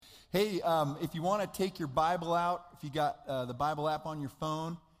Hey, if you want to take your Bible out, if you got the Bible app on your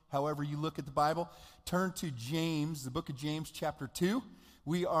phone, however you look at the Bible, turn to James, the book of James, chapter 2.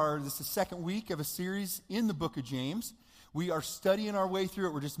 This is the second week of a series in the book of James. We are studying our way through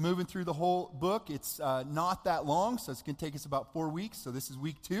it. We're just moving through the whole book. It's not that long, so it's going to take us about 4 weeks. So this is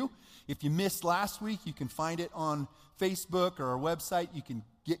week 2. If you missed last week, you can find it on Facebook or our website. You can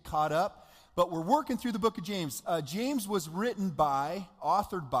get caught up. But we're working through the book of James. James was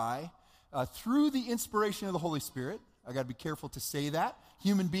authored by, through the inspiration of the Holy Spirit. I got to be careful to say that.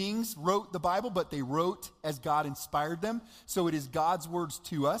 Human beings wrote the Bible, but they wrote as God inspired them. So it is God's words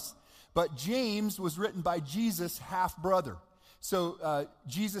to us. But James was written by Jesus' half-brother. So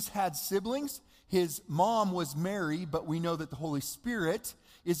Jesus had siblings. His mom was Mary, but we know that the Holy Spirit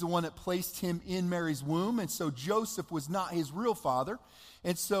is the one that placed him in Mary's womb. And so Joseph was not his real father.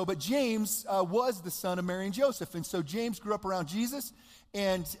 But James was the son of Mary and Joseph. And so James grew up around Jesus,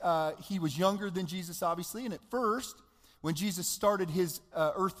 and he was younger than Jesus, obviously. And at first, when Jesus started his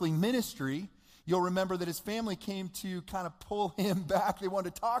earthly ministry, you'll remember that his family came to kind of pull him back. They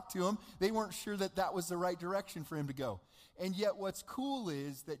wanted to talk to him. They weren't sure that that was the right direction for him to go. And yet what's cool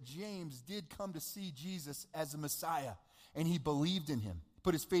is that James did come to see Jesus as a Messiah, and he believed in him.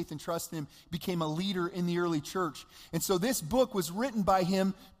 Put his faith and trust in him, became a leader in the early church. And so this book was written by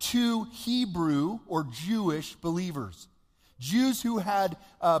him to Hebrew or Jewish believers. Jews who had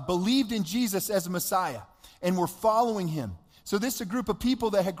believed in Jesus as a Messiah and were following him. So this is a group of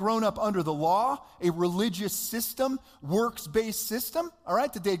people that had grown up under the law, a religious system, works-based system, all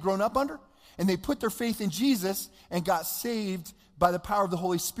right, that they had grown up under. And they put their faith in Jesus and got saved by the power of the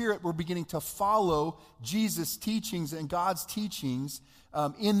Holy Spirit. We're beginning to follow Jesus' teachings and God's teachings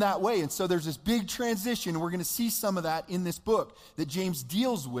in that way. And so there's this big transition. We're going to see some of that in this book that James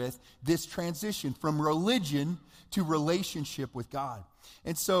deals with, this transition from religion to relationship with God.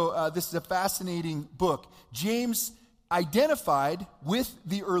 And so this is a fascinating book. James identified with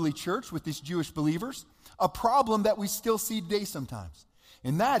the early church, with these Jewish believers, a problem that we still see today sometimes.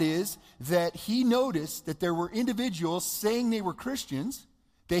 And that is that he noticed that there were individuals saying they were Christians,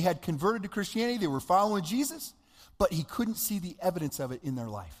 they had converted to Christianity, they were following Jesus, but he couldn't see the evidence of it in their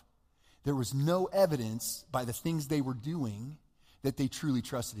life. There was no evidence by the things they were doing that they truly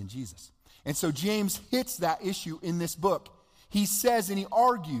trusted in Jesus. And so James hits that issue in this book. He says and he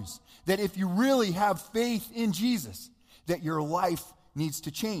argues that if you really have faith in Jesus, that your life needs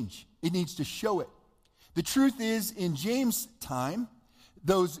to change. It needs to show it. The truth is, in James' time,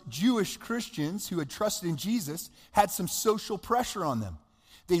 those Jewish Christians who had trusted in Jesus had some social pressure on them.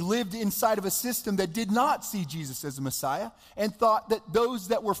 They lived inside of a system that did not see Jesus as a Messiah and thought that those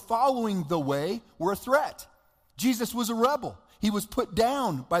that were following the way were a threat. Jesus was a rebel. He was put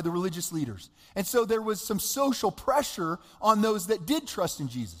down by the religious leaders. And so there was some social pressure on those that did trust in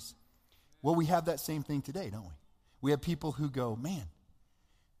Jesus. Well, we have that same thing today, don't we? We have people who go, man,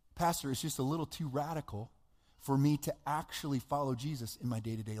 Pastor, it's just a little too radical for me to actually follow Jesus in my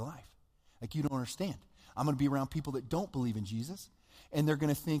day-to-day life. Like, you don't understand. I'm going to be around people that don't believe in Jesus, and they're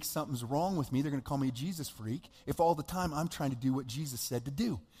going to think something's wrong with me. They're going to call me a Jesus freak if all the time I'm trying to do what Jesus said to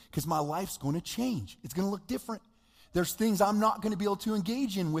do, because my life's going to change. It's going to look different. There's things I'm not going to be able to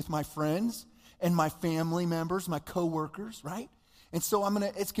engage in with my friends and my family members, my coworkers, right? And so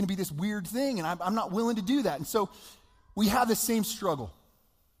it's going to be this weird thing, and I'm not willing to do that. And so we have the same struggle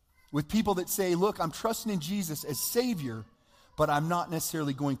with people that say, look, I'm trusting in Jesus as Savior, but I'm not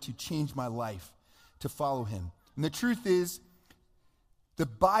necessarily going to change my life to follow him. And the truth is, the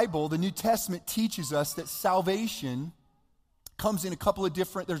Bible, the New Testament, teaches us that salvation comes in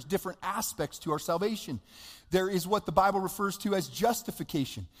there's different aspects to our salvation. There is what the Bible refers to as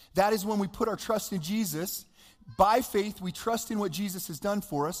justification. That is when we put our trust in Jesus. By faith, we trust in what Jesus has done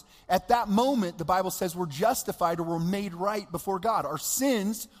for us. At that moment, the Bible says we're justified or we're made right before God. Our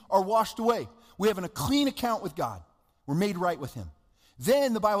sins are washed away. We have a clean account with God. We're made right with him.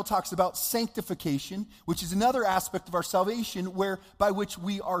 Then the Bible talks about sanctification, which is another aspect of our salvation by which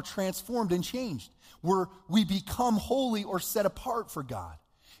we are transformed and changed, where we become holy or set apart for God.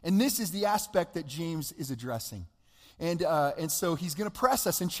 And this is the aspect that James is addressing. And so he's going to press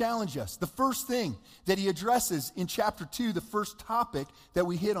us and challenge us. The first thing that he addresses in chapter 2, the first topic that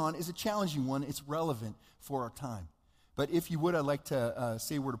we hit on, is a challenging one. It's relevant for our time. But if you would, I'd like to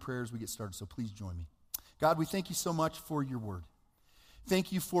say a word of prayer as we get started, so please join me. God, we thank you so much for your word.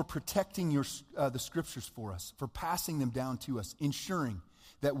 Thank you for protecting the scriptures for us, for passing them down to us, ensuring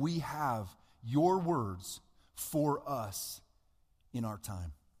that we have your words for us in our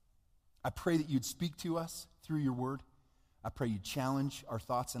time. I pray that you'd speak to us through your word. I pray you challenge our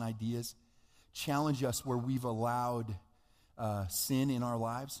thoughts and ideas. Challenge us where we've allowed sin in our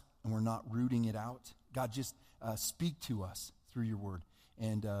lives. and we're not rooting it out, God, just speak to us through your word.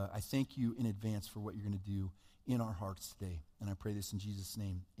 And I thank you in advance for what you're going to do in our hearts today. And I pray this in Jesus'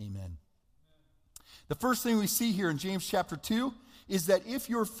 name. Amen. The first thing we see here in James chapter 2 is that if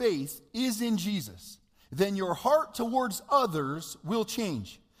your faith is in Jesus, then your heart towards others will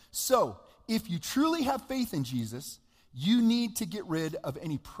change. So, if you truly have faith in Jesus, you need to get rid of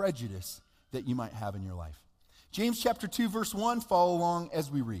any prejudice that you might have in your life. James chapter 2, verse 1, follow along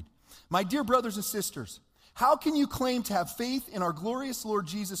as we read. My dear brothers and sisters, how can you claim to have faith in our glorious Lord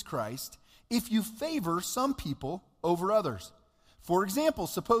Jesus Christ if you favor some people over others? For example,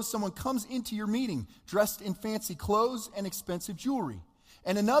 suppose someone comes into your meeting dressed in fancy clothes and expensive jewelry,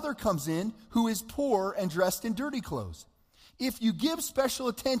 and another comes in who is poor and dressed in dirty clothes. If you give special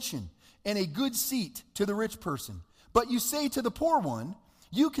attention and a good seat to the rich person, but you say to the poor one,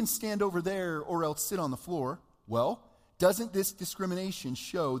 you can stand over there or else sit on the floor, well, doesn't this discrimination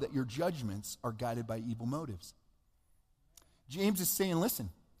show that your judgments are guided by evil motives? James is saying, listen,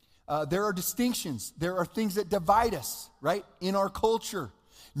 there are distinctions. There are things that divide us, right, in our culture.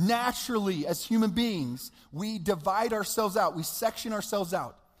 Naturally, as human beings, we divide ourselves out. We section ourselves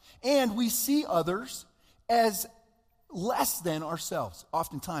out. And we see others as less than ourselves,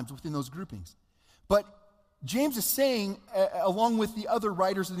 oftentimes within those groupings. But James is saying, along with the other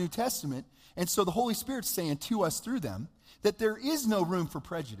writers of the New Testament, and so the Holy Spirit's saying to us through them, that there is no room for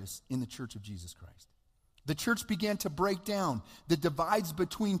prejudice in the church of Jesus Christ. The church began to break down the divides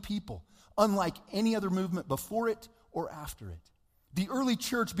between people, unlike any other movement before it or after it. The early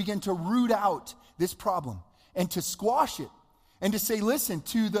church began to root out this problem and to squash it and to say, listen,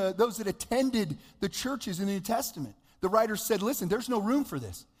 to those that attended the churches in the New Testament, the writers said, listen, there's no room for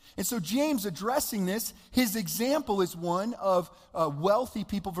this. And so James addressing this, his example is one of wealthy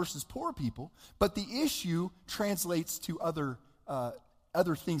people versus poor people, but the issue translates to other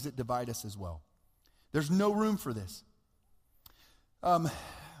things that divide us as well. There's no room for this.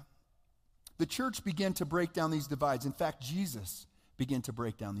 The church began to break down these divides. In fact, Jesus began to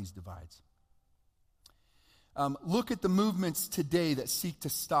break down these divides. Look at the movements today that seek to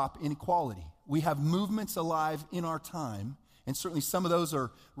stop inequality. We have movements alive in our time, and certainly some of those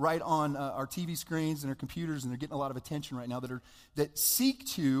are right on our TV screens and our computers, and they're getting a lot of attention right now, that seek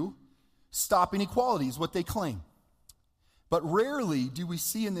to stop inequality is what they claim. But rarely do we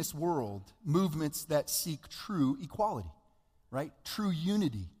see in this world movements that seek true equality, right? True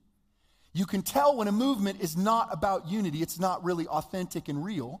unity. You can tell when a movement is not about unity, it's not really authentic and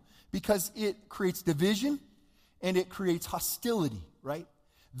real, because it creates division and it creates hostility, right?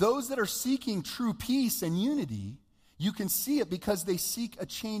 Those that are seeking true peace and unity, you can see it because they seek a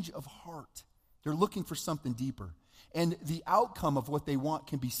change of heart. They're looking for something deeper. And the outcome of what they want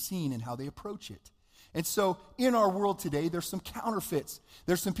can be seen in how they approach it. And so in our world today, there's some counterfeits.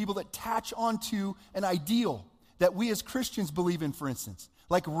 There's some people that attach onto an ideal that we as Christians believe in, for instance,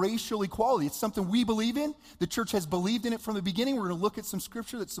 like racial equality. It's something we believe in. The church has believed in it from the beginning. We're going to look at some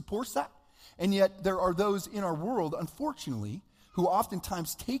scripture that supports that. And yet there are those in our world, unfortunately, who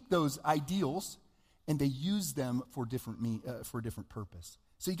oftentimes take those ideals and they use them for a different purpose.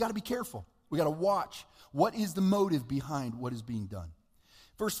 So you got to be careful. We got to watch. What is the motive behind what is being done?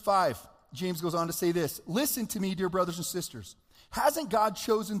 Verse 5. James goes on to say this, listen to me, dear brothers and sisters. Hasn't God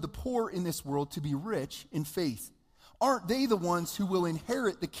chosen the poor in this world to be rich in faith? Aren't they the ones who will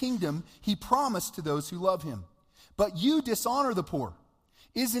inherit the kingdom he promised to those who love him? But you dishonor the poor.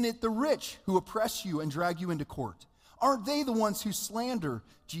 Isn't it the rich who oppress you and drag you into court? Aren't they the ones who slander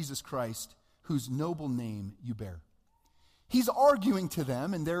Jesus Christ, whose noble name you bear? He's arguing to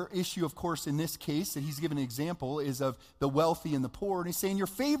them, and their issue, of course, in this case that he's given an example is of the wealthy and the poor. And he's saying you're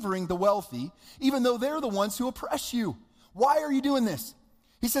favoring the wealthy, even though they're the ones who oppress you. Why are you doing this?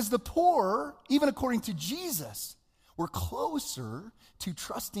 He says the poor, even according to Jesus, were closer to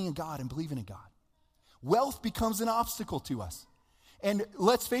trusting in God and believing in God. Wealth becomes an obstacle to us. And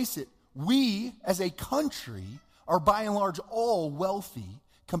let's face it, we as a country are by and large all wealthy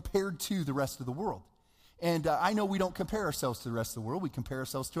compared to the rest of the world. And I know we don't compare ourselves to the rest of the world. We compare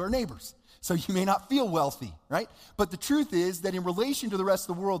ourselves to our neighbors. So you may not feel wealthy, right? But the truth is that in relation to the rest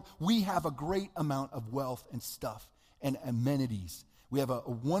of the world, we have a great amount of wealth and stuff and amenities. We have a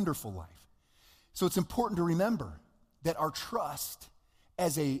wonderful life. So it's important to remember that our trust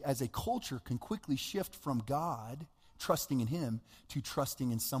as a culture can quickly shift from God, trusting in him, to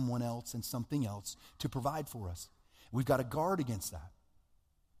trusting in someone else and something else to provide for us. We've got to guard against that.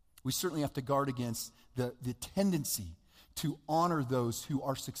 We certainly have to guard against the tendency to honor those who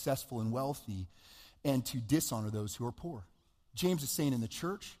are successful and wealthy and to dishonor those who are poor. James is saying in the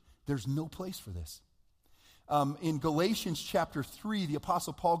church, there's no place for this. In Galatians chapter 3, the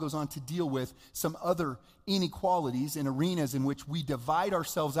Apostle Paul goes on to deal with some other inequalities in arenas in which we divide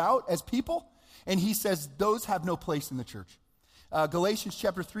ourselves out as people, and he says those have no place in the church. Galatians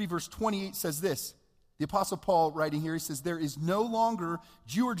chapter 3, verse 28 says this. The Apostle Paul writing here, he says, there is no longer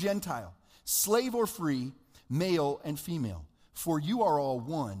Jew or Gentile, slave or free, male and female, for you are all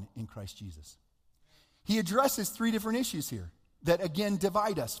one in Christ Jesus. He addresses three different issues here that again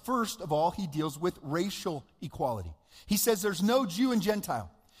divide us. First of all, he deals with racial equality. He says there's no Jew and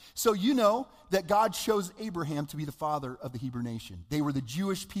Gentile. So you know that God chose Abraham to be the father of the Hebrew nation. They were the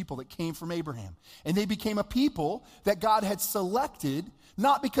Jewish people that came from Abraham. And they became a people that God had selected,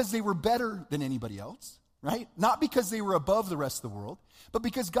 not because they were better than anybody else, right? Not because they were above the rest of the world, but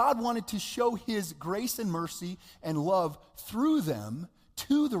because God wanted to show his grace and mercy and love through them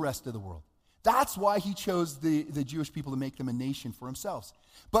to the rest of the world. That's why he chose the Jewish people to make them a nation for himself.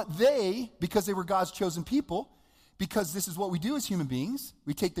 But they, because they were God's chosen people, because this is what we do as human beings,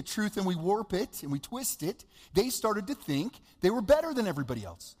 we take the truth and we warp it and we twist it, they started to think they were better than everybody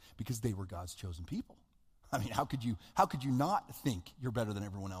else because they were God's chosen people. I mean, how could you not think you're better than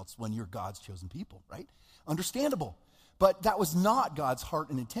everyone else when you're God's chosen people, right? Understandable. But that was not God's heart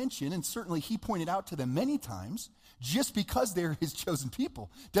and intention, and certainly he pointed out to them many times, just because they're his chosen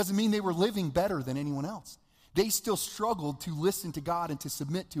people doesn't mean they were living better than anyone else. They still struggled to listen to God and to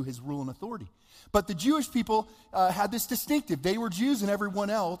submit to his rule and authority. But the Jewish people had this distinctive. They were Jews and everyone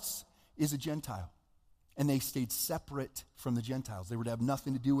else is a Gentile. And they stayed separate from the Gentiles. They were to have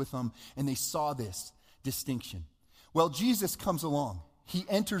nothing to do with them, and they saw this distinction. Well, Jesus comes along. He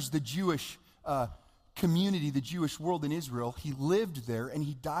enters the Jewish community, the Jewish world in Israel. He lived there and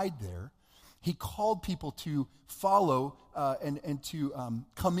he died there. He called people to follow and to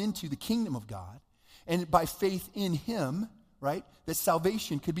come into the kingdom of God. And by faith in him, right, that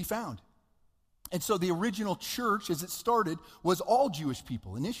salvation could be found. And so the original church, as it started, was all Jewish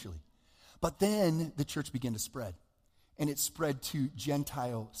people initially. But then the church began to spread. And it spread to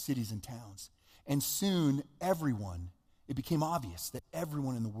Gentile cities and towns. And soon it became obvious that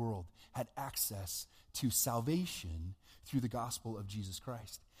everyone in the world had access to salvation through the gospel of Jesus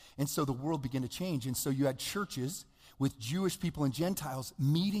Christ. And so the world began to change. And so you had churches with Jewish people and Gentiles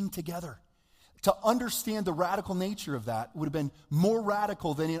meeting together. To understand the radical nature of that would have been more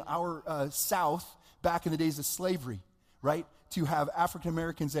radical than in our South back in the days of slavery, right? To have African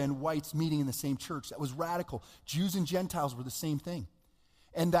Americans and whites meeting in the same church. That was radical. Jews and Gentiles were the same thing.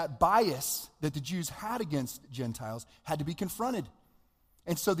 And that bias that the Jews had against Gentiles had to be confronted.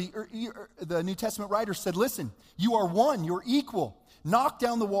 And so the New Testament writer said, listen, you are one, you're equal. Knock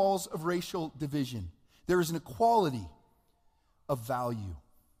down the walls of racial division. There is an equality of value.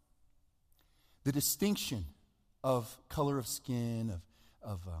 The distinction of color of skin,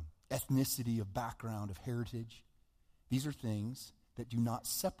 of ethnicity, of background, of heritage, these are things that do not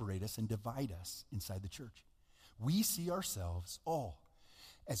separate us and divide us inside the church. We see ourselves all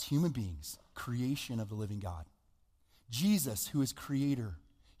as human beings, creation of the living God. Jesus, who is creator,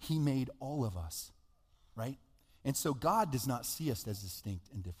 he made all of us, right? And so God does not see us as distinct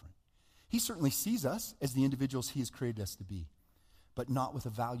and different. He certainly sees us as the individuals he has created us to be, but not with a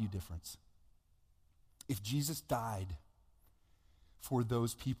value difference. If Jesus died for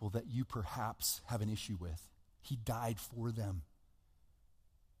those people that you perhaps have an issue with, he died for them.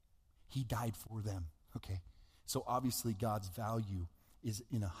 He died for them, okay? So obviously God's value is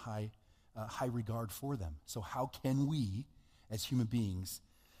in a high regard for them. So how can we, as human beings,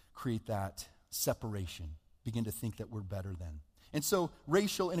 create that separation, begin to think that we're better than? And so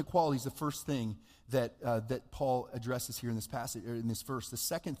racial inequality is the first thing that Paul addresses here in this passage, or in this verse. The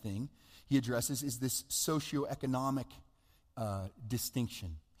second thing he addresses is this socioeconomic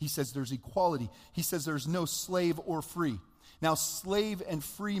distinction. He says there's equality. He says there's no slave or free. Now, slave and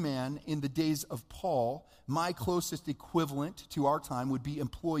free man in the days of Paul, my closest equivalent to our time would be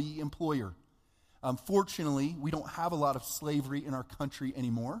employee-employer. Fortunately, we don't have a lot of slavery in our country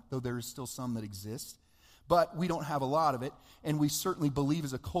anymore, though there is still some that exist. But we don't have a lot of it, and we certainly believe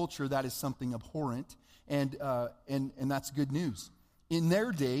as a culture that is something abhorrent, and that's good news. In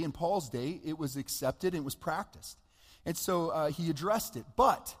their day, in Paul's day, it was accepted and it was practiced. And so he addressed it.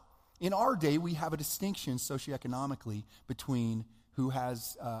 But in our day, we have a distinction socioeconomically between who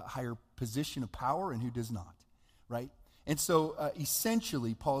has a higher position of power and who does not, right? And so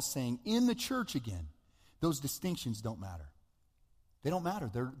essentially, Paul's saying in the church again, those distinctions don't matter. They don't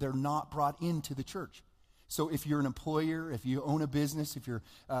matter. They're not brought into the church. So if you're an employer, if you own a business, if you're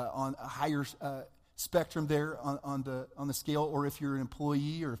on a higher spectrum there on the scale, or if you're an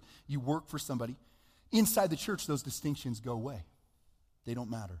employee or if you work for somebody, inside the church, those distinctions go away. They don't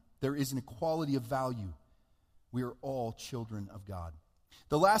matter. There is an equality of value We are all children of God.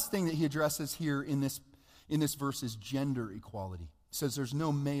 The last thing that he addresses here in this verse is gender equality. He says there's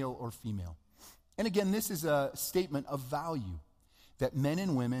no male or female. And again, this is a statement of value, that men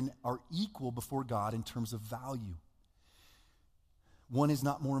and women are equal before God in terms of value. One is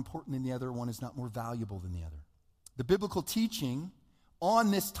not more important than the other. One is not more valuable than the other. The biblical teaching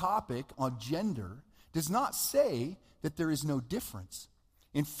on this topic, on gender, does not say that there is no difference.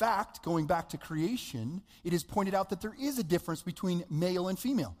 In fact, going back to creation, it is pointed out that there is a difference between male and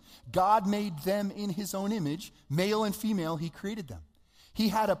female. God made them in his own image. Male and female, he created them. He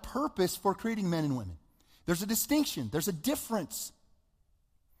had a purpose for creating men and women. There's a distinction. There's a difference.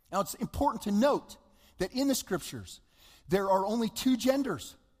 Now, it's important to note that in the scriptures, there are only two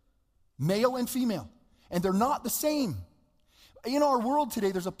genders, male and female, and they're not the same. In our world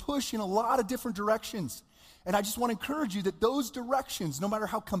today, there's a push in a lot of different directions. And I just want to encourage you that those directions, no matter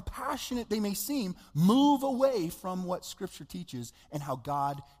how compassionate they may seem, move away from what Scripture teaches and how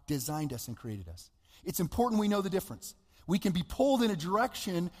God designed us and created us. It's important we know the difference. We can be pulled in a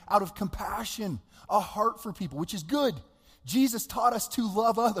direction out of compassion, a heart for people, which is good. Jesus taught us to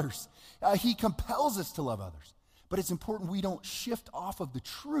love others. He compels us to love others. But it's important we don't shift off of the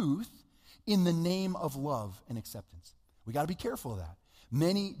truth in the name of love and acceptance. We got to be careful of that.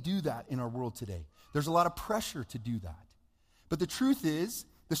 Many do that in our world today. There's a lot of pressure to do that. But the truth is,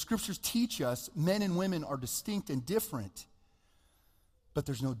 the scriptures teach us men and women are distinct and different, but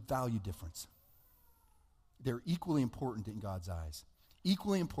there's no value difference. They're equally important in God's eyes,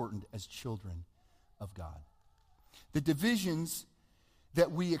 equally important as children of God. The divisions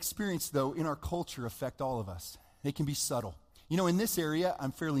that we experience, though, in our culture affect all of us. They can be subtle. You know, in this area,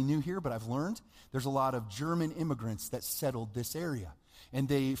 I'm fairly new here, but I've learned there's a lot of German immigrants that settled this area. And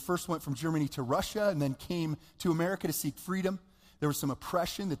they first went from Germany to Russia and then came to America to seek freedom. There was some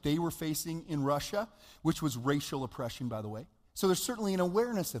oppression that they were facing in Russia, which was racial oppression, by the way. So there's certainly an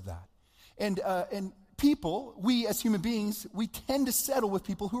awareness of that. And people, we as human beings, we tend to settle with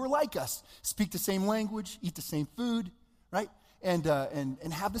people who are like us, speak the same language, eat the same food, right? And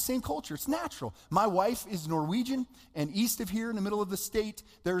have the same culture. It's natural. My wife is Norwegian, and east of here in the middle of the state,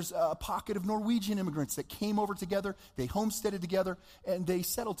 there's a pocket of Norwegian immigrants that came over together, they homesteaded together, and they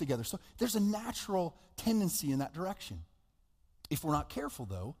settled together. So there's a natural tendency in that direction. If we're not careful,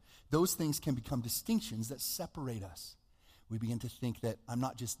 though, those things can become distinctions that separate us. We begin to think that I'm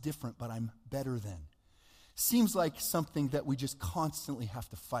not just different, but I'm better than. Seems like something that we just constantly have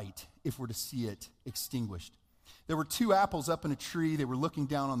to fight if we're to see it extinguished. There were two apples up in a tree. They were looking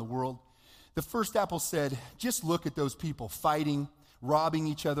down on the world. The first apple said, just look at those people fighting, robbing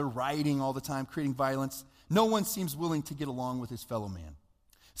each other, rioting all the time, creating violence. No one seems willing to get along with his fellow man.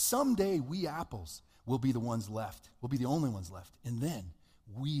 Someday we apples will be the ones left. We'll be the only ones left. And then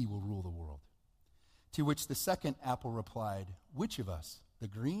we will rule the world. To which the second apple replied, which of us, the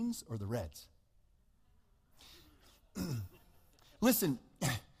greens or the reds? Listen,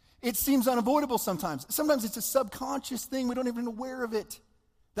 it seems unavoidable sometimes. Sometimes it's a subconscious thing. We don't even aware of it.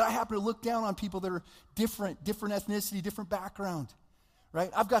 That I happen to look down on people that are different ethnicity, different background,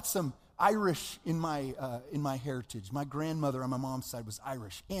 right? I've got some Irish in my heritage. My grandmother on my mom's side was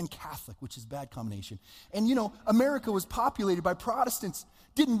Irish and Catholic, which is a bad combination. And, you know, America was populated by Protestants.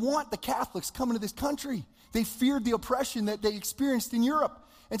 Didn't want the Catholics coming to this country. They feared the oppression that they experienced in Europe.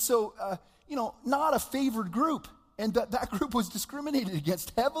 And so, not a favored group. And that group was discriminated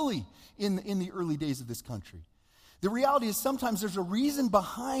against heavily in the early days of this country. The reality is sometimes there's a reason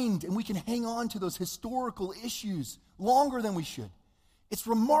behind, and we can hang on to those historical issues longer than we should. It's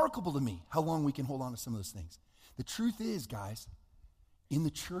remarkable to me how long we can hold on to some of those things. The truth is, guys, in the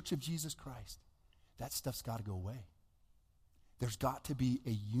church of Jesus Christ, that stuff's got to go away. There's got to be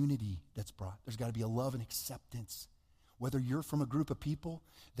a unity that's brought. There's got to be a love and acceptance. Whether you're from a group of people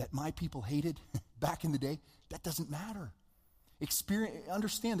that my people hated back in the day, that doesn't matter.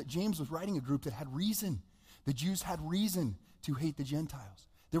 Understand that James was writing a group that had reason. The Jews had reason to hate the Gentiles.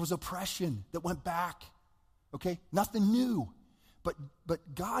 There was oppression that went back. Okay? Nothing new. But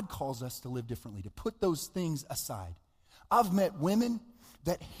God calls us to live differently, to put those things aside. I've met women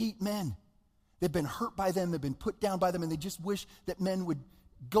that hate men. They've been hurt by them. They've been put down by them, and they just wish that men would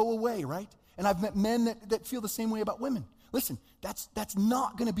go away, right? And I've met men that feel the same way about women. Listen, that's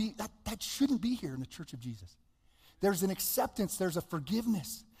not going to be, that shouldn't be here in the church of Jesus. There's an acceptance, there's a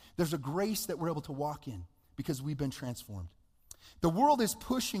forgiveness, there's a grace that we're able to walk in because we've been transformed. The world is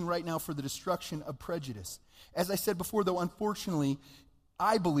pushing right now for the destruction of prejudice. As I said before, though, unfortunately,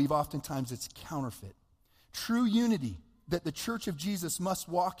 I believe oftentimes it's counterfeit. True unity that the church of Jesus must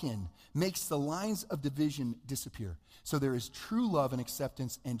walk in makes the lines of division disappear. So there is true love and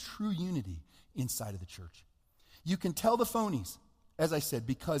acceptance and true unity inside of the church. You can tell the phonies, as I said,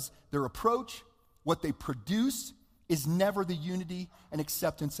 because their approach, what they produce, is never the unity and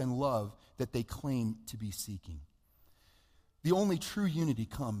acceptance and love that they claim to be seeking. The only true unity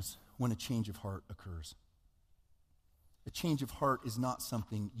comes when a change of heart occurs. A change of heart is not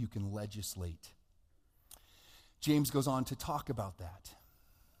something you can legislate. James goes on to talk about that.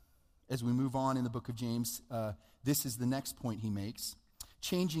 As we move on in the book of James, this is the next point he makes.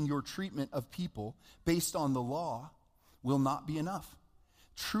 Changing your treatment of people based on the law will not be enough.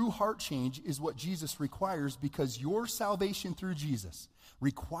 True heart change is what Jesus requires, because your salvation through Jesus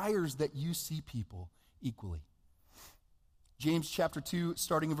requires that you see people equally. James chapter 2,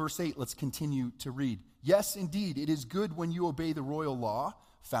 starting in verse 8, let's continue to read. Yes, indeed, it is good when you obey the royal law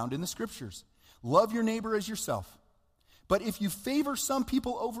found in the Scriptures. Love your neighbor as yourself. But if you favor some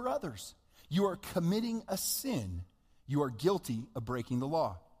people over others, you are committing a sin. You are guilty of breaking the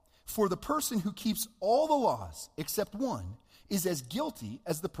law. For the person who keeps all the laws except one is as guilty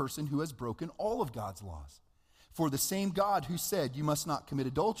as the person who has broken all of God's laws. For the same God who said you must not commit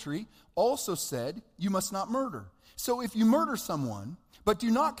adultery also said you must not murder. So if you murder someone but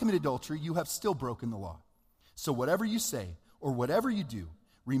do not commit adultery, you have still broken the law. So whatever you say or whatever you do,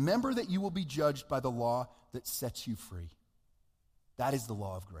 remember that you will be judged by the law that sets you free. That is the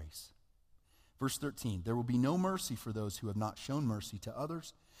law of grace. Verse 13, there will be no mercy for those who have not shown mercy to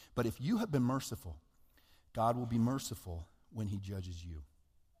others. But if you have been merciful, God will be merciful when he judges you.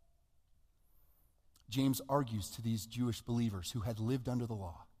 James argues to these Jewish believers who had lived under the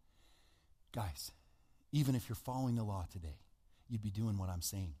law. Guys, even if you're following the law today, you'd be doing what I'm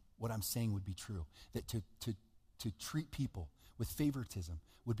saying. What I'm saying would be true. That to treat people with favoritism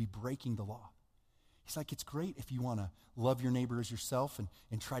would be breaking the law. He's like, it's great if you want to love your neighbor as yourself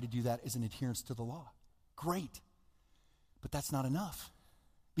and try to do that as an adherence to the law. Great. But that's not enough,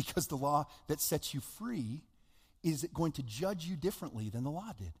 because the law that sets you free is going to judge you differently than the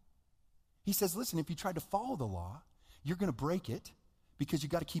law did. He says, listen, if you try to follow the law, you're going to break it, because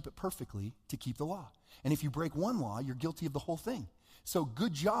you've got to keep it perfectly to keep the law. And if you break one law, you're guilty of the whole thing. So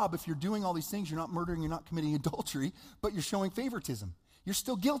good job if you're doing all these things. You're not murdering, you're not committing adultery, but you're showing favoritism. You're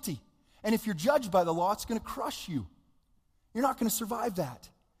still guilty. And if you're judged by the law, it's going to crush you. You're not going to survive that.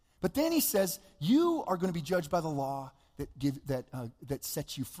 But then he says, you are going to be judged by the law that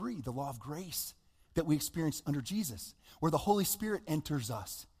sets you free, the law of grace that we experience under Jesus, where the Holy Spirit enters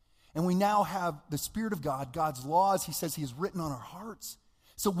us. And we now have the Spirit of God, God's laws, he says he has written on our hearts.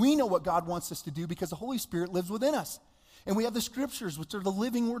 So we know what God wants us to do because the Holy Spirit lives within us. And we have the Scriptures, which are the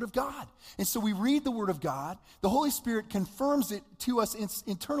living Word of God. And so we read the Word of God. The Holy Spirit confirms it to us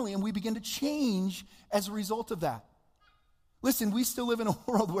internally, and we begin to change as a result of that. Listen, we still live in a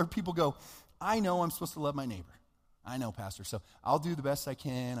world where people go, I know I'm supposed to love my neighbor. I know, Pastor, so I'll do the best I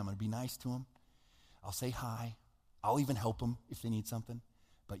can. I'm going to be nice to them. I'll say hi. I'll even help them if they need something.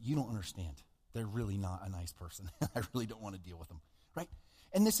 But you don't understand. They're really not a nice person. I really don't want to deal with them, right?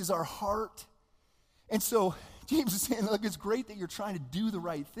 And this is our heart. And so James is saying, look, it's great that you're trying to do the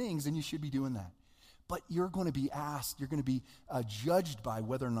right things, and you should be doing that. But you're going to be asked, you're going to be judged by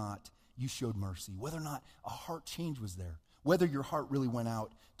whether or not you showed mercy, whether or not a heart change was there, whether your heart really went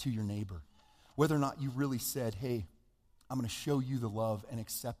out to your neighbor, whether or not you really said, hey, I'm going to show you the love and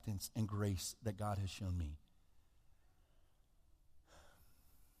acceptance and grace that God has shown me.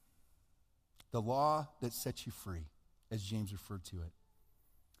 The law that sets you free, as James referred to it,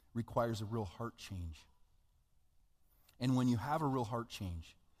 requires a real heart change. And when you have a real heart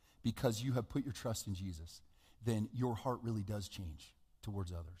change, because you have put your trust in Jesus, then your heart really does change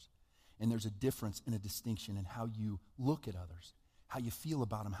towards others. And there's a difference and a distinction in how you look at others, how you feel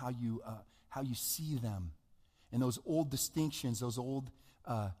about them, how you see them. And those old distinctions, those old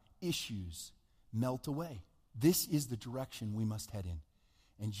issues melt away. This is the direction we must head in.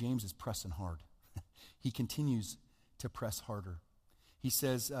 And James is pressing hard. He continues to press harder. He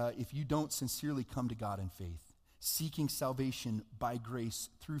says, if you don't sincerely come to God in faith, seeking salvation by grace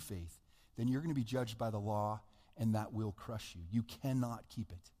through faith, then you're going to be judged by the law, and that will crush you. You cannot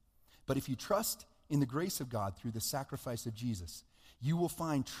keep it. But if you trust in the grace of God through the sacrifice of Jesus, you will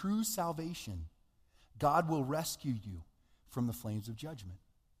find true salvation. God will rescue you from the flames of judgment.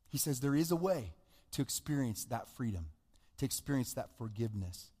 He says there is a way to experience that freedom, to experience that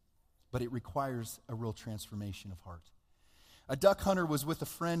forgiveness, but it requires a real transformation of heart. A duck hunter was with a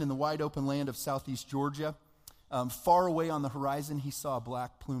friend in the wide open land of southeast Georgia. Far away on the horizon, he saw a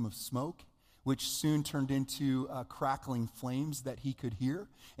black plume of smoke, which soon turned into crackling flames that he could hear.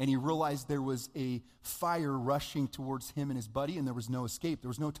 And he realized there was a fire rushing towards him and his buddy, and there was no escape. There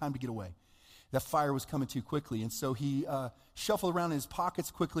was no time to get away. That fire was coming too quickly. And so he shuffled around in his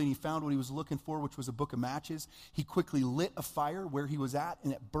pockets quickly, and he found what he was looking for, which was a book of matches. He quickly lit a fire where he was at,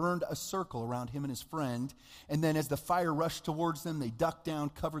 and it burned a circle around him and his friend. And then as the fire rushed towards them, they ducked down,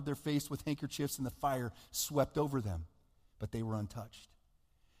 covered their face with handkerchiefs, and the fire swept over them. But they were untouched,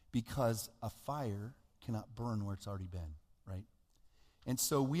 because a fire cannot burn where it's already been, right? And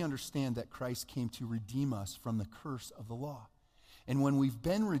so we understand that Christ came to redeem us from the curse of the law. And when we've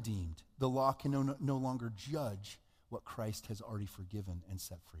been redeemed, the law can no longer judge what Christ has already forgiven and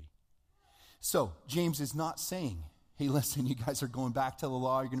set free. So James is not saying, hey, listen, you guys are going back to the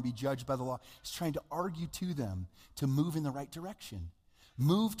law, you're going to be judged by the law. He's trying to argue to them to move in the right direction.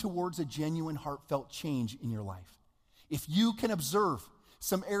 Move towards a genuine, heartfelt change in your life. If you can observe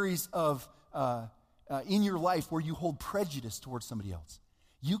some areas of in your life where you hold prejudice towards somebody else,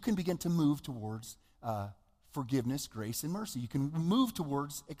 you can begin to move towards forgiveness, grace, and mercy. You can move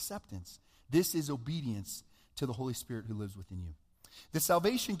towards acceptance. This is obedience to the Holy Spirit who lives within you. The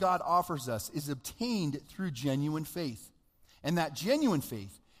salvation God offers us is obtained through genuine faith. And that genuine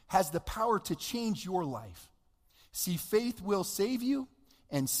faith has the power to change your life. See, faith will save you,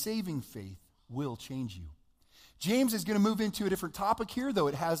 and saving faith will change you. James is going to move into a different topic here, though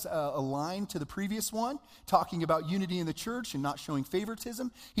it has a line to the previous one, talking about unity in the church and not showing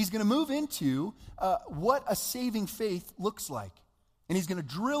favoritism. He's going to move into what a saving faith looks like. And he's going to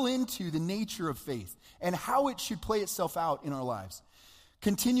drill into the nature of faith and how it should play itself out in our lives.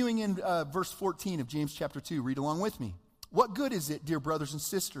 Continuing in verse 14 of James chapter 2, read along with me. What good is it, dear brothers and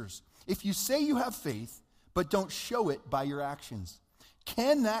sisters, if you say you have faith, but don't show it by your actions?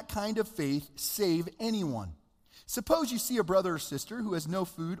 Can that kind of faith save anyone? Suppose you see a brother or sister who has no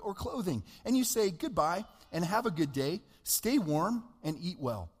food or clothing, and you say, goodbye and have a good day, stay warm and eat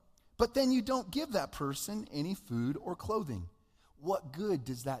well. But then you don't give that person any food or clothing. What good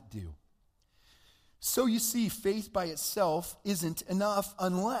does that do? So you see, faith by itself isn't enough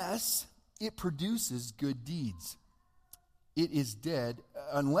unless it produces good deeds. It is dead,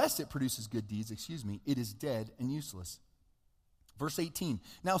 unless it produces good deeds, it is dead and useless. Verse 18,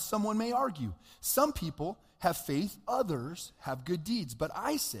 now someone may argue, some people have faith, others have good deeds. But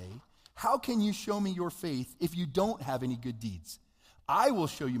I say, how can you show me your faith if you don't have any good deeds? I will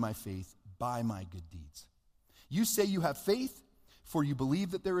show you my faith by my good deeds. You say you have faith, for you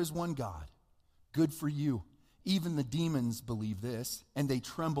believe that there is one God. Good for you. Even the demons believe this, and they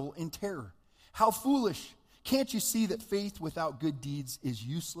tremble in terror. How foolish! Can't you see that faith without good deeds is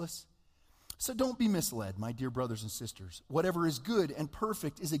useless? So don't be misled, my dear brothers and sisters. Whatever is good and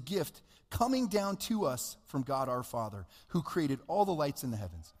perfect is a gift coming down to us from God our Father, who created all the lights in the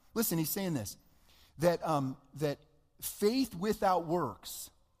heavens. Listen, he's saying this, that faith without works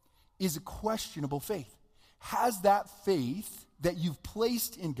is a questionable faith. Has that faith that you've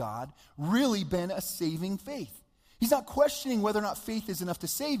placed in God really been a saving faith? He's not questioning whether or not faith is enough to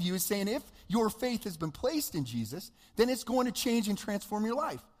save you. He's saying if your faith has been placed in Jesus, then it's going to change and transform your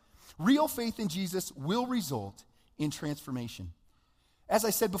life. Real faith in Jesus will result in transformation. As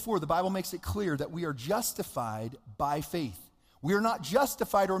I said before, the Bible makes it clear that we are justified by faith. We are not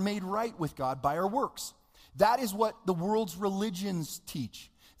justified or made right with God by our works. That is what the world's religions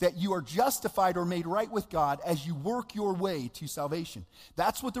teach, that you are justified or made right with God as you work your way to salvation.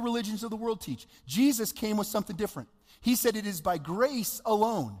 That's what the religions of the world teach. Jesus came with something different. He said it is by grace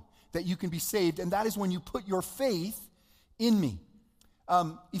alone that you can be saved, and that is when you put your faith in me.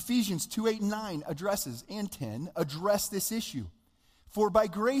 Ephesians 2:8-9 addresses, and 10, address this issue. For by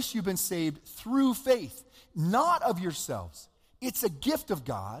grace you've been saved through faith, not of yourselves. It's a gift of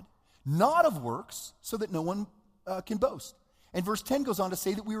God, not of works, so that no one can boast. And verse 10 goes on to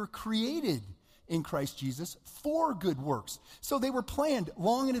say that we were created in Christ Jesus for good works. So they were planned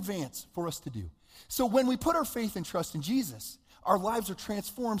long in advance for us to do. So when we put our faith and trust in Jesus, our lives are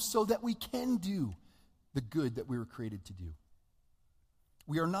transformed so that we can do the good that we were created to do.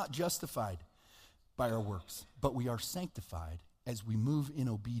 We are not justified by our works, but we are sanctified as we move in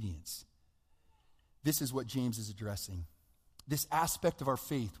obedience. This is what James is addressing. This aspect of our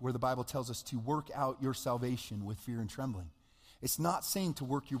faith where the Bible tells us to work out your salvation with fear and trembling. It's not saying to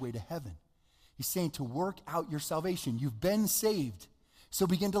work your way to heaven. He's saying to work out your salvation. You've been saved, so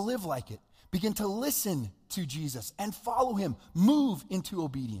begin to live like it. Begin to listen to Jesus and follow him. Move into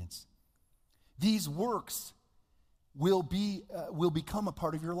obedience. These works will become a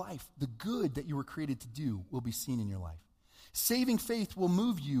part of your life. The good that you were created to do will be seen in your life. Saving faith will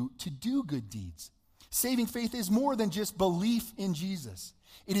move you to do good deeds. Saving faith is more than just belief in Jesus.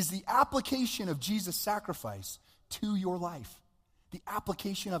 It is the application of Jesus' sacrifice to your life. The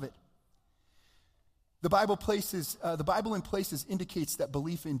application of it. The Bible in places indicates that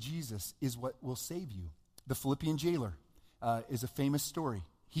belief in Jesus is what will save you. The Philippian jailer is a famous story.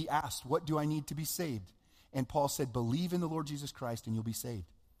 He asked, "What do I need to be saved?" And Paul said, "Believe in the Lord Jesus Christ and you'll be saved."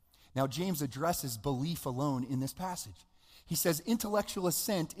 Now, James addresses belief alone in this passage. He says intellectual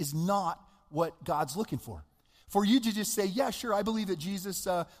assent is not what God's looking for. For you to just say, "Yeah, sure, I believe that Jesus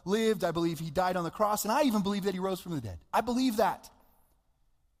lived. I believe he died on the cross. And I even believe that he rose from the dead. I believe that."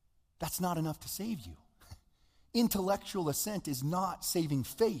 That's not enough to save you. Intellectual assent is not saving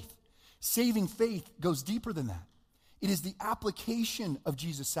faith. Saving faith goes deeper than that. It is the application of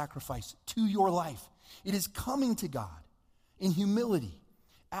Jesus' sacrifice to your life. It is coming to God in humility,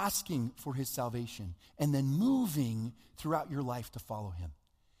 asking for his salvation, and then moving throughout your life to follow him.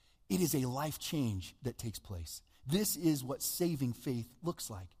 It is a life change that takes place. This is what saving faith looks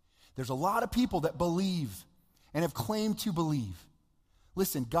like. There's a lot of people that believe and have claimed to believe.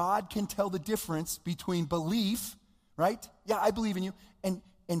 Listen, God can tell the difference between belief, right? Yeah, I believe in you,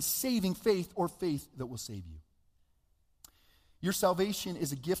 and saving faith or faith that will save you. Your salvation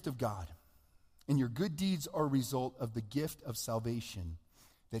is a gift of God, and your good deeds are a result of the gift of salvation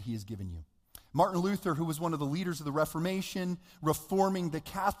that he has given you. Martin Luther, who was one of the leaders of the Reformation, reforming the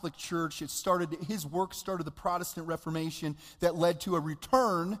Catholic Church, his work started the Protestant Reformation that led to a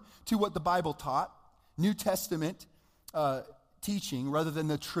return to what the Bible taught, New Testament teaching rather than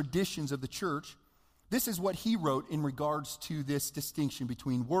the traditions of the church. This is what he wrote in regards to this distinction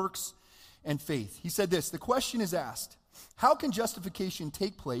between works and faith. He said this: "The question is asked, how can justification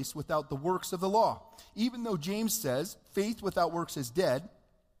take place without the works of the law? Even though James says faith without works is dead,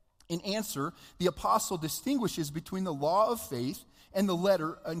 in answer, the apostle distinguishes between the law of faith and the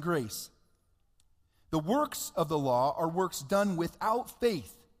letter and grace. The works of the law are works done without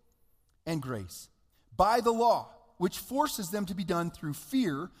faith and grace, by the law, which forces them to be done through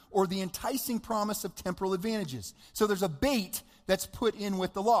fear or the enticing promise of temporal advantages." So there's a bait that's put in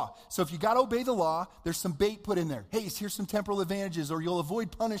with the law. So if you got to obey the law, there's some bait put in there. Hey, here's some temporal advantages, or you'll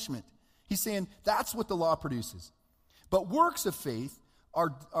avoid punishment. He's saying that's what the law produces. But works of faith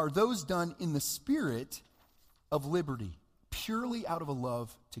are those done in the spirit of liberty, purely out of a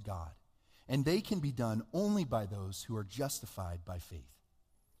love to God. And they can be done only by those who are justified by faith.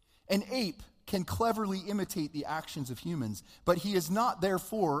 An ape can cleverly imitate the actions of humans, but he is not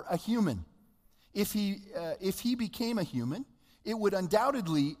therefore a human. If he became a human, it would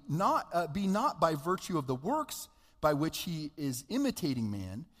undoubtedly be not by virtue of the works by which he is imitating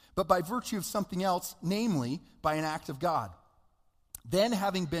man, but by virtue of something else, namely by an act of God. Then,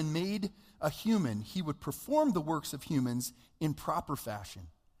 having been made a human, he would perform the works of humans in proper fashion.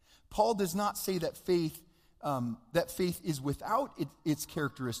 Paul does not say that faith is without its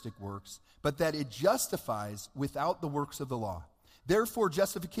characteristic works, but that it justifies without the works of the law. Therefore,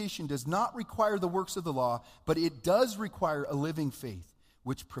 justification does not require the works of the law, but it does require a living faith,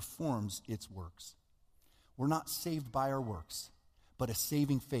 which performs its works. We're not saved by our works, but a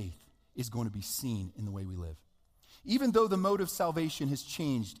saving faith is going to be seen in the way we live. Even though the mode of salvation has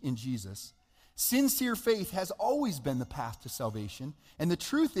changed in Jesus, sincere faith has always been the path to salvation, and the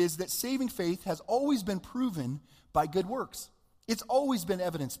truth is that saving faith has always been proven by good works. It's always been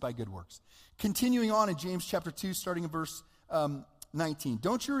evidenced by good works. Continuing on in James chapter 2, starting in verse 19.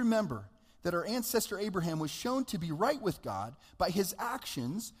 "Don't you remember that our ancestor Abraham was shown to be right with God by his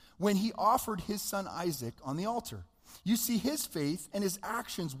actions when he offered his son Isaac on the altar? You see, his faith and his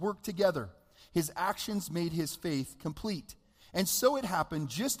actions worked together. His actions made his faith complete. And so it happened,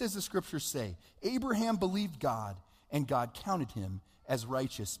 just as the scriptures say, Abraham believed God, and God counted him as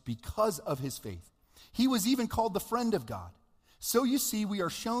righteous because of his faith. He was even called the friend of God. So you see, we are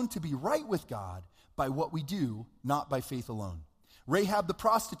shown to be right with God by what we do, not by faith alone. Rahab the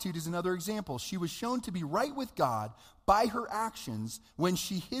prostitute is another example. She was shown to be right with God by her actions when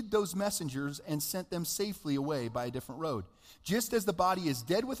she hid those messengers and sent them safely away by a different road. Just as the body is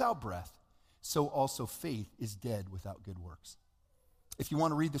dead without breath, so also faith is dead without good works." If you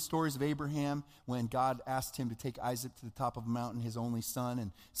want to read the stories of Abraham, when God asked him to take Isaac to the top of a mountain, his only son,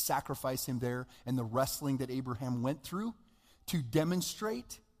 and sacrifice him there, and the wrestling that Abraham went through to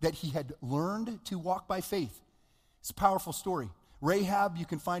demonstrate that he had learned to walk by faith. It's a powerful story. Rahab, you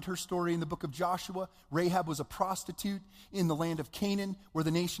can find her story in the book of Joshua. Rahab was a prostitute in the land of Canaan, where the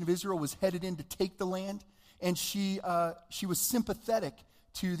nation of Israel was headed in to take the land. And she was sympathetic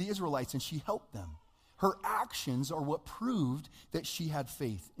to the Israelites, and she helped them. Her actions are what proved that she had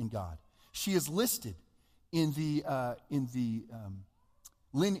faith in God. She is listed in the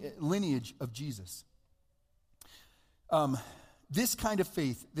lineage of Jesus. This kind of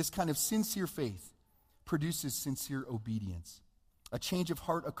faith, this kind of sincere faith, produces sincere obedience. A change of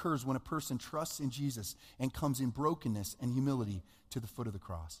heart occurs when a person trusts in Jesus and comes in brokenness and humility to the foot of the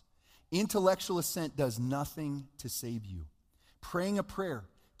cross. Intellectual assent does nothing to save you. Praying a prayer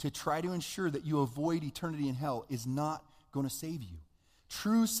to try to ensure that you avoid eternity in hell is not going to save you.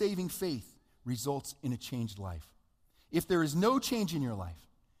 True saving faith results in a changed life. If there is no change in your life,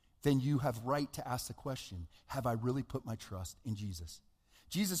 then you have right to ask the question, have I really put my trust in Jesus?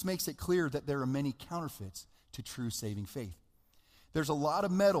 Jesus makes it clear that there are many counterfeits to true saving faith. There's a lot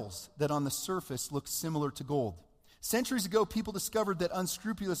of metals that on the surface look similar to gold. Centuries ago, people discovered that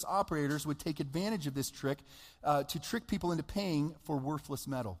unscrupulous operators would take advantage of this trick to trick people into paying for worthless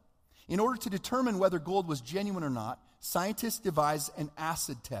metal. In order to determine whether gold was genuine or not, scientists devised an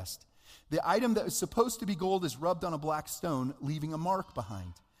acid test. The item that was supposed to be gold is rubbed on a black stone, leaving a mark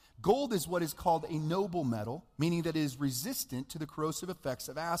behind. Gold is what is called a noble metal, meaning that it is resistant to the corrosive effects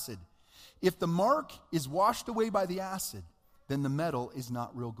of acid. If the mark is washed away by the acid, then the metal is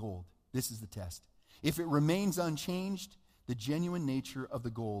not real gold. This is the test. If it remains unchanged, the genuine nature of the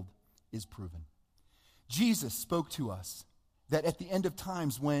gold is proven. Jesus spoke to us that at the end of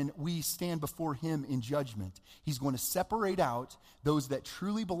times when we stand before him in judgment, he's going to separate out those that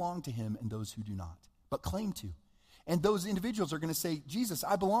truly belong to him and those who do not, but claim to. And those individuals are going to say, Jesus,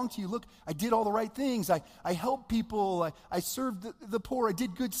 I belong to you. Look, I did all the right things. I helped people. I served the poor. I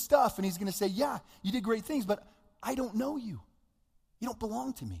did good stuff. And he's going to say, yeah, you did great things, but I don't know you. You don't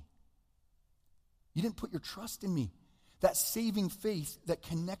belong to me. You didn't put your trust in me. That saving faith that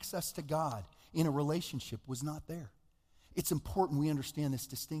connects us to God in a relationship was not there. It's important we understand this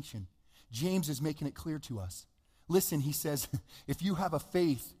distinction. James is making it clear to us. Listen, he says, if you have a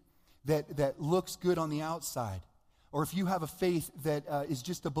faith that looks good on the outside, or if you have a faith that is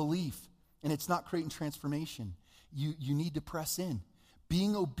just a belief and it's not creating transformation, you need to press in.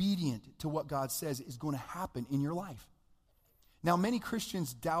 Being obedient to what God says is going to happen in your life. Now, many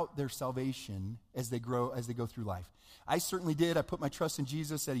Christians doubt their salvation as they go through life. I certainly did. I put my trust in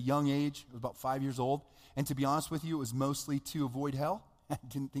Jesus at a young age. I was about 5 years old. And to be honest with you, it was mostly to avoid hell. I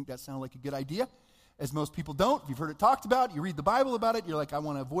didn't think that sounded like a good idea, as most people don't. If you've heard it talked about, you read the Bible about it, you're like, I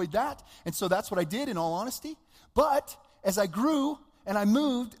want to avoid that. And so that's what I did, in all honesty. But as I grew and I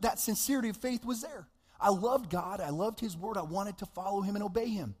moved, that sincerity of faith was there. I loved God. I loved his word. I wanted to follow him and obey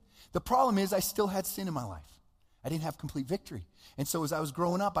him. The problem is I still had sin in my life. I didn't have complete victory. And so as I was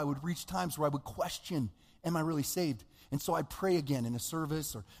growing up, I would reach times where I would question, am I really saved? And so I'd pray again in a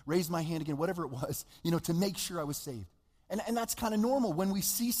service or raise my hand again, whatever it was, to make sure I was saved. And that's kind of normal. When we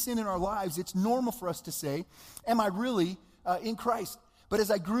see sin in our lives, it's normal for us to say, am I really in Christ? But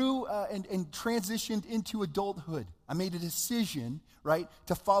as I grew and transitioned into adulthood, I made a decision, right,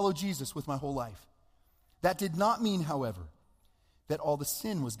 to follow Jesus with my whole life. That did not mean, however, that all the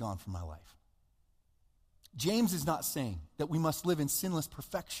sin was gone from my life. James is not saying that we must live in sinless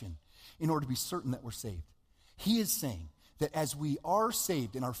perfection in order to be certain that we're saved. He is saying that as we are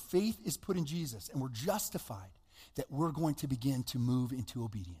saved and our faith is put in Jesus and we're justified, that we're going to begin to move into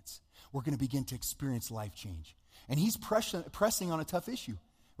obedience. We're going to begin to experience life change. And he's pressing on a tough issue,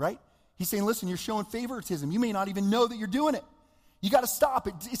 right? He's saying, listen, you're showing favoritism. You may not even know that you're doing it. You got to stop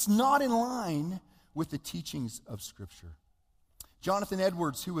it. It's not in line with the teachings of Scripture. Jonathan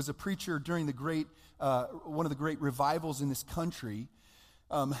Edwards, who was a preacher during one of the great revivals in this country,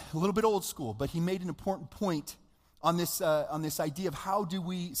 a little bit old school, but he made an important point on this idea of how do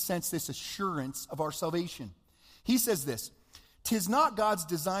we sense this assurance of our salvation. He says this, "'Tis not God's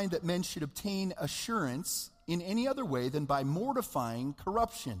design that men should obtain assurance in any other way than by mortifying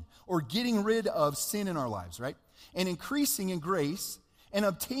corruption or getting rid of sin in our lives, right? And increasing in grace and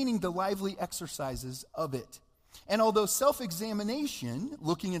obtaining the lively exercises of it. And although self-examination,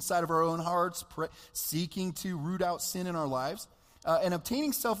 looking inside of our own hearts, seeking to root out sin in our lives, and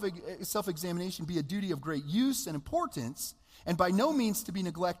obtaining self-examination be a duty of great use and importance, and by no means to be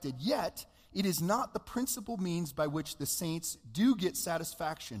neglected, yet it is not the principal means by which the saints do get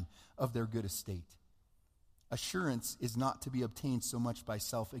satisfaction of their good estate. Assurance is not to be obtained so much by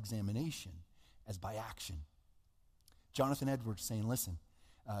self-examination as by action." Jonathan Edwards saying, listen,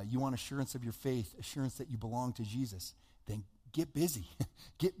 you want assurance of your faith, assurance that you belong to Jesus, then get busy.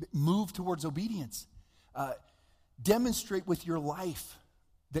 Move towards obedience. Demonstrate with your life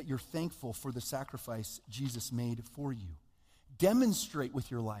that you're thankful for the sacrifice Jesus made for you. Demonstrate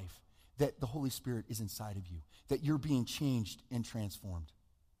with your life that the Holy Spirit is inside of you, that you're being changed and transformed.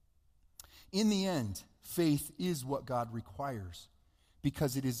 In the end, faith is what God requires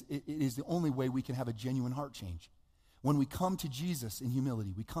because it is the only way we can have a genuine heart change. When we come to Jesus in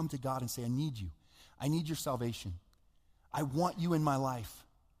humility, we come to God and say, I need you. I need your salvation. I want you in my life.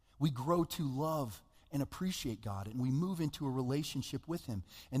 We grow to love and appreciate God, and we move into a relationship with him.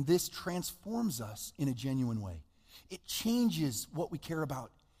 And this transforms us in a genuine way. It changes what we care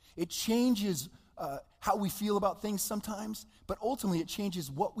about. It changes how we feel about things sometimes, but ultimately it changes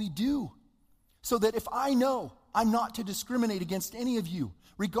what we do. So that if I know I'm not to discriminate against any of you,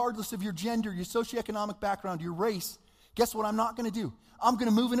 regardless of your gender, your socioeconomic background, your race, guess what I'm not going to do? I'm going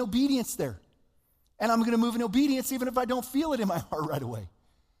to move in obedience there. And I'm going to move in obedience even if I don't feel it in my heart right away.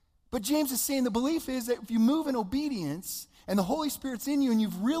 But James is saying the belief is that if you move in obedience and the Holy Spirit's in you and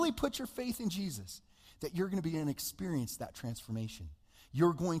you've really put your faith in Jesus, that you're going to begin to experience that transformation.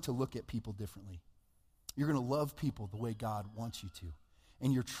 You're going to look at people differently. You're going to love people the way God wants you to.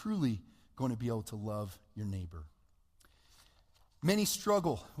 And you're truly going to be able to love your neighbor. Many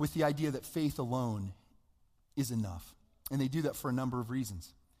struggle with the idea that faith alone is enough. And they do that for a number of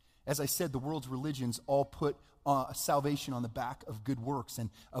reasons. As I said, the world's religions all put salvation on the back of good works and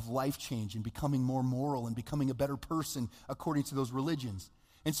of life change and becoming more moral and becoming a better person according to those religions.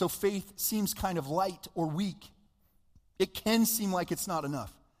 And so faith seems kind of light or weak. It can seem like it's not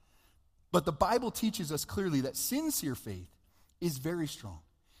enough. But the Bible teaches us clearly that sincere faith is very strong.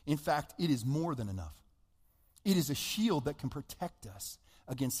 In fact, it is more than enough. It is a shield that can protect us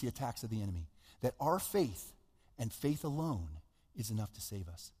against the attacks of the enemy. That our faith and faith alone is enough to save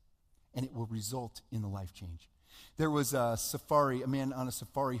us. And it will result in the life change. There was a man on a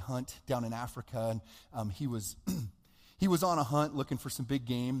safari hunt down in Africa, and he was on a hunt looking for some big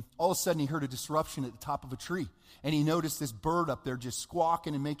game. All of a sudden, he heard a disruption at the top of a tree, and he noticed this bird up there just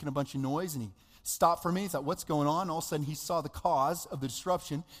squawking and making a bunch of noise, and he stopped for a minute. He thought, what's going on? All of a sudden, he saw the cause of the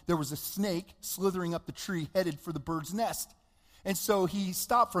disruption. There was a snake slithering up the tree, headed for the bird's nest. And so he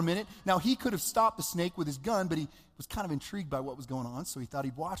stopped for a minute. Now, he could have stopped the snake with his gun, but he was kind of intrigued by what was going on, so he thought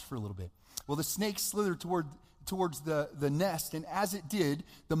he'd watch for a little bit. Well, the snake slithered towards the nest, and as it did,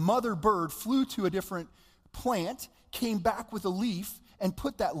 the mother bird flew to a different plant, came back with a leaf, and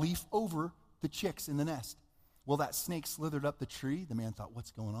put that leaf over the chicks in the nest. Well, that snake slithered up the tree. The man thought,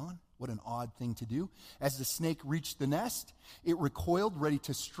 what's going on? What an odd thing to do. As the snake reached the nest, it recoiled, ready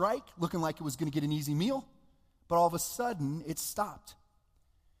to strike, looking like it was going to get an easy meal. But all of a sudden, it stopped.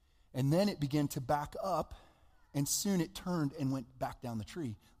 And then it began to back up, and soon it turned and went back down the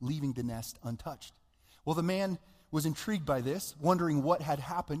tree, leaving the nest untouched. Well, the man was intrigued by this, wondering what had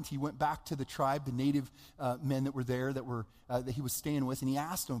happened. He went back to the tribe, the native men that were there, that he was staying with, and he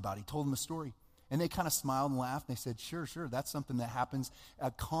asked them about it. He told them the story. And they kind of smiled and laughed, and they said, sure, that's something that happens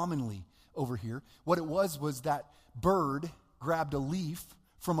commonly over here. What it was that bird grabbed a leaf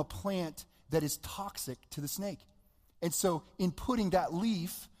from a plant that is toxic to the snake. And so in putting that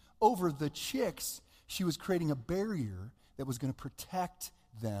leaf over the chicks, she was creating a barrier that was going to protect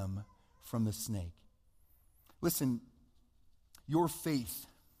them from the snake. Listen, your faith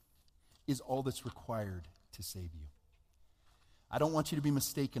is all that's required to save you. I don't want you to be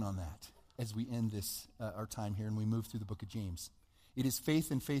mistaken on that as we end this our time here and we move through the book of James. It is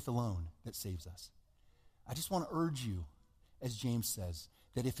faith and faith alone that saves us. I just want to urge you, as James says,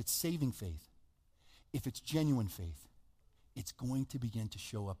 that if it's saving faith, if it's genuine faith, it's going to begin to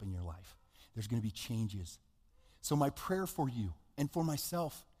show up in your life. There's going to be changes. So my prayer for you and for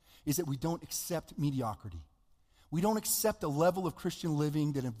myself is that we don't accept mediocrity. We don't accept a level of Christian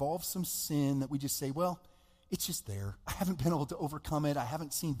living that involves some sin that we just say, well, it's just there. I haven't been able to overcome it. I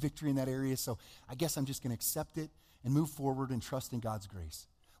haven't seen victory in that area, so I guess I'm just going to accept it and move forward and trust in God's grace.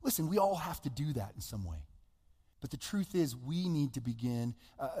 Listen, we all have to do that in some way. But the truth is we need to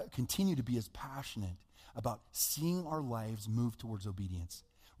continue to be as passionate about seeing our lives move towards obedience,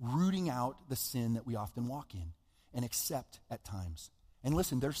 rooting out the sin that we often walk in and accept at times. And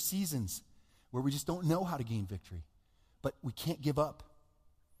listen, there's seasons where we just don't know how to gain victory, but we can't give up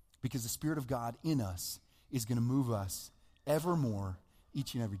because the Spirit of God in us is going to move us ever more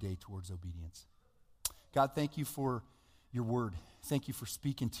each and every day towards obedience. God, thank you for your word. Thank you for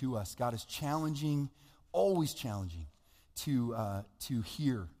speaking to us. God, is challenging, always challenging to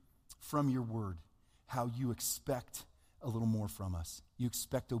hear from your word how you expect a little more from us. You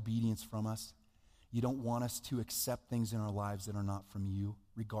expect obedience from us. You don't want us to accept things in our lives that are not from you,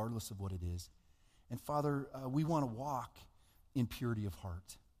 regardless of what it is. And Father, we want to walk in purity of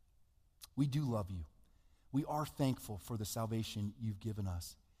heart. We do love you. We are thankful for the salvation you've given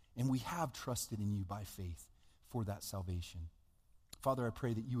us. And we have trusted in you by faith for that salvation. Father, I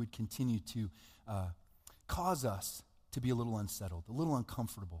pray that you would continue to cause us to be a little unsettled, a little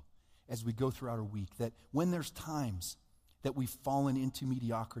uncomfortable as we go throughout our week. That when there's times that we've fallen into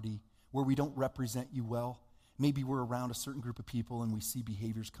mediocrity, where we don't represent you well, maybe we're around a certain group of people and we see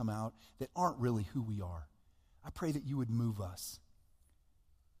behaviors come out that aren't really who we are. I pray that you would move us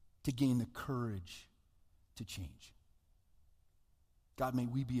to gain the courage to change. God, may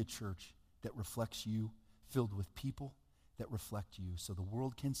we be a church that reflects you, filled with people that reflect you, so the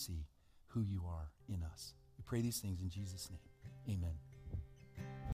world can see who you are in us. We pray these things in Jesus' name. Amen.